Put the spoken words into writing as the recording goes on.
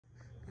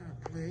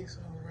place.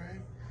 All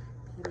right.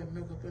 Pour that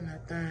milk up in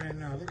that thing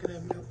now. Look at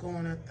that milk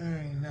going that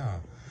thing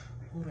now.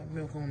 Pour that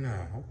milk on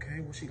now.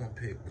 Okay, what she gonna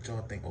pick? What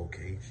y'all think?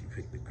 Okay, she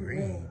picked the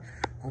green.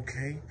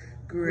 Okay,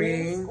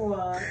 green.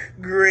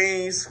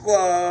 Green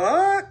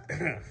squad.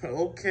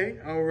 Okay,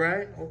 all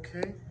right,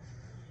 okay.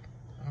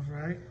 All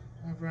right,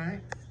 all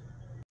right.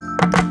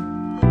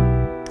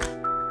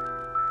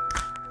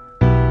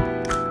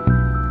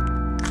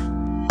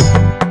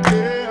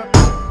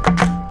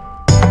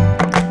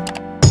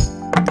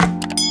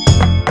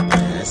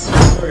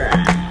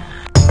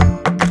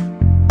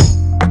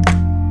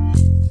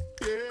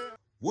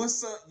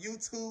 What's up,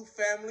 YouTube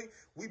family?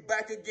 We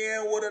back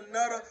again with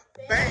another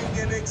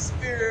banging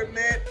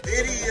experiment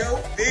video.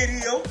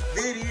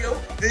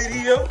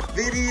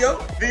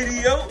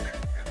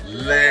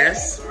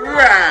 Let's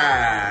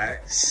ride.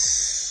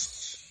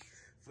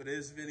 For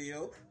this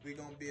video, we're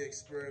gonna be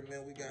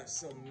experimenting. We got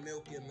some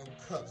milk in them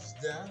cups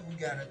down. We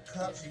got a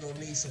cups. You're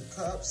gonna need some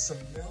cups, some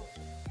milk.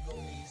 You're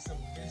gonna need some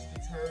dish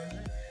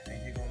detergent,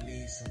 and you're gonna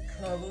need some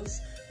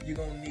colors. You're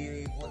gonna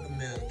need what the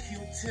milk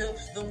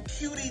Q-tips, them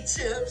cutie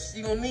tips.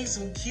 You're gonna need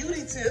some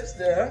cutie tips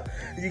there.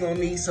 You're gonna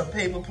need some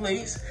paper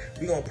plates.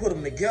 We're gonna put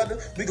them together.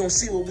 We're gonna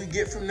see what we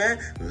get from that.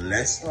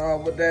 Let's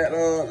start with that.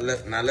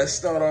 Let's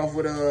start off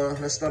with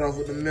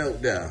the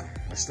milk there.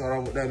 Let's start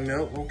off with that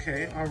milk.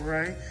 Okay, all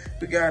right.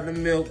 We got the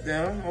milk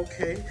there.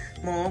 Okay,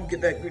 Mom,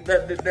 get that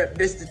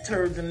dish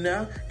detergent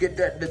now. Get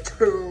that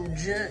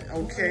detergent.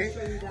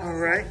 Okay, all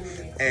right.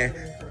 And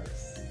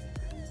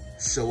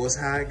show us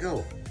how it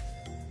go.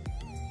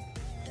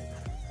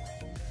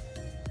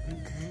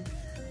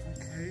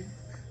 Okay,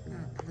 got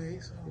a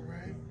place, all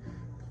right.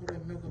 Pour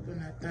that milk up in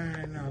that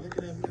thing now. Look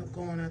at that milk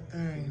going that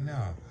thing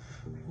now.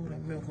 Pour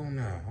that milk on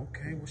now.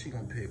 Okay, what she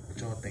gonna pick? What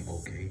y'all think?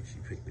 Okay, she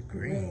picked the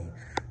green.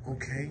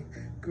 Okay,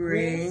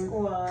 green.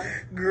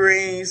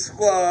 Green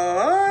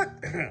squad.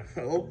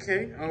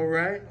 Okay, all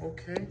right,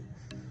 okay.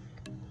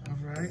 All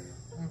right,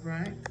 all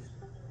right.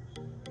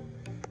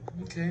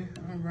 Okay,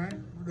 all right.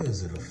 What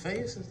is it, a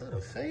face? Is that a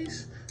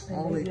face?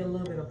 Maybe a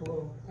little bit of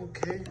blue.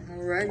 Okay,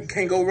 all right. You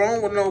can't go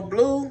wrong with no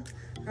blue,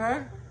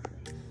 huh?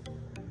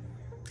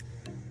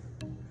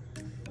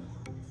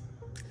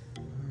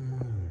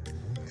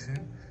 Okay,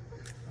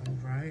 all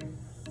right.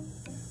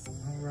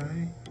 All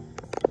right.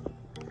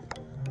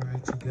 All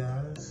right, you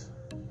guys.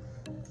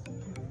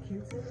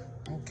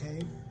 Okay,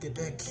 get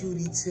that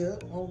cutie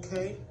tip,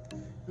 okay.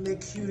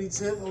 That cutie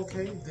tip,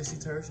 okay. Dish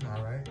detergent,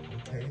 all right,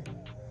 okay.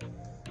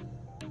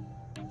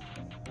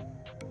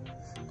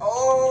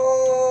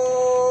 Oh!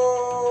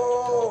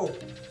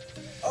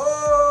 Oh!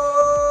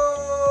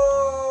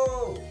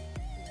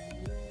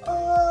 Oh!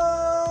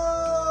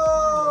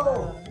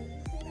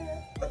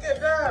 Look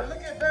at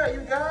that, you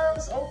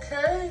guys.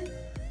 Okay.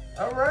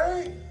 All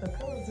right. The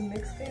colors are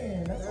mixed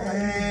in. That's why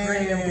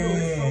green and blue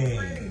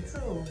is so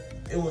pretty too.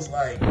 It was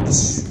like,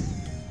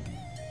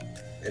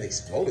 it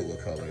exploded with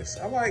colors.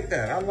 I like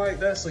that. I like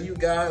that. So you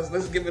guys,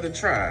 let's give it a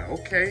try.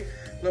 Okay.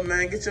 Little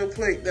man, get your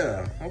plate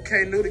there.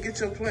 Okay, Nuda, get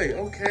your plate.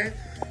 Okay.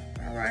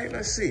 All right,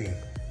 let's see.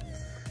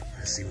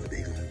 Let's see what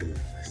they gonna do.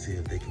 Let's see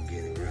if they can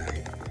get it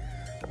right.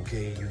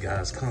 Okay, you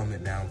guys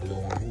comment down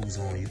below on who's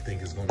on you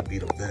think is gonna be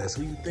the best.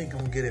 Who you think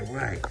gonna get it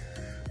right?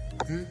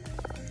 You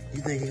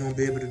think he gonna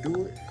be able to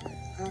do it?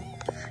 Huh?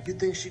 You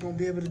think she gonna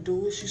be able to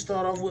do it? She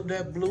start off with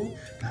that blue.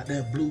 Got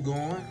that blue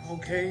going.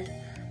 Okay.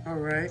 All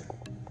right.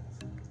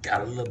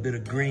 Got a little bit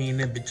of green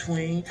in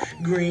between.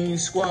 Green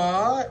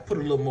squad. Put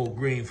a little more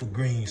green for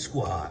green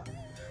squad.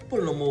 Put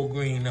a little more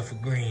green up for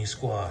green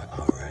squad.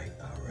 All right,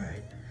 all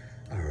right,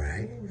 all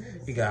right.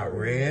 You got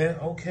red.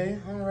 Okay,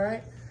 all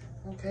right.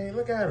 Okay,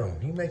 look at him.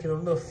 He making a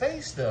little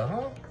face there,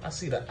 huh? I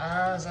see the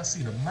eyes. I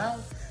see the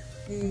mouth.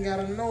 He ain't got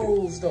a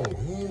nose, though.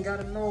 He ain't got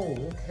a nose.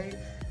 Okay.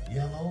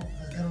 Yellow.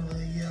 Let's get a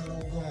little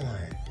yellow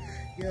going.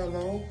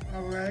 Yellow,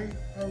 all right,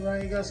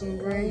 you got some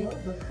green.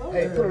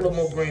 Hey, put a little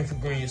more green for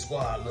green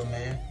squad, little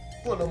man.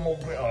 Put a little more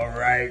green, all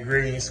right,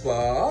 green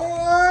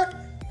squad.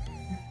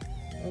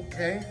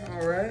 Okay,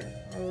 all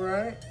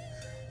right.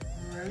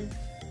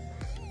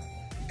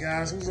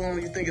 Guys, who's on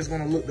you think is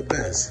gonna look the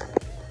best?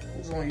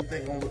 Who's on you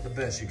think gonna look the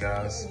best, you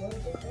guys?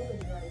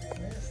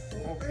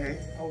 Okay.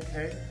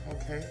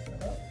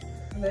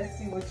 Let's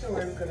see what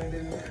yours gonna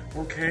do.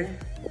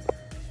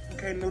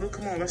 Okay, Noodle,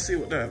 come on, let's see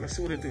what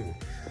it do.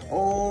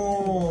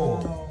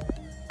 Oh.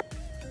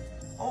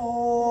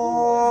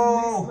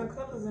 The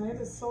colors in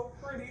it is so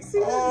pretty. See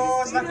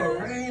it's like a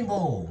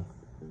rainbow.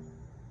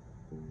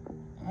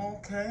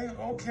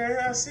 Okay,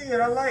 I see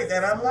it. I like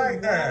that.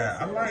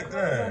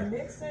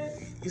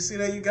 You see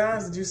that, you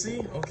guys? Did you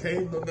see? Okay,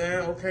 little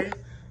man, okay.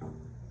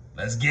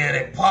 Let's get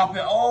it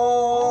popping.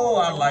 Oh,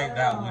 I like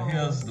that one.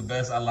 Here's the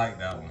best. I like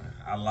that one.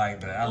 I like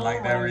that. I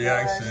like that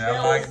reaction. Gosh, I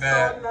like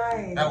that. So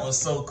nice. That was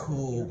so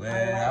cool,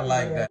 man. I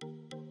like that.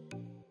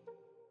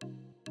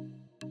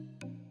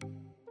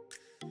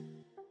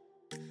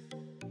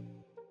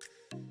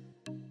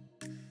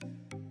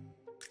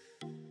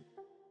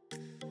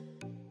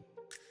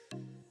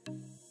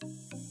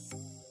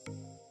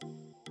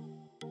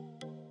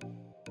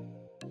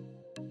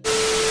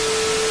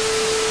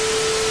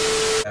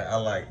 I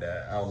like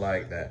that. I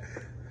like that.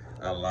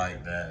 I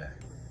like that.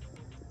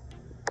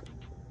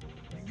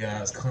 You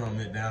guys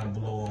comment down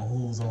below on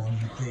who's on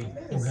you think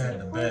who had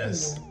the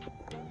best.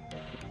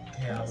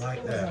 Okay, I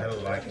like that. That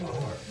look like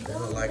art. That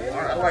look like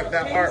art. I like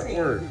that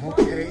artwork.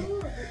 Okay.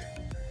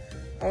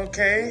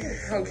 Okay.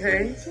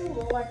 Okay.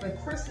 Look like a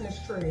Christmas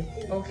tree.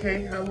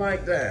 Okay, I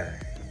like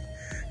that.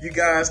 You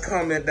guys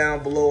comment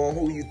down below on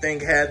who you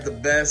think had the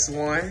best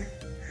one.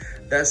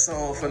 That's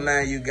all for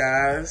now, you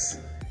guys.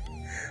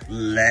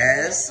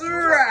 Let's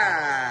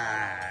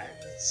ride.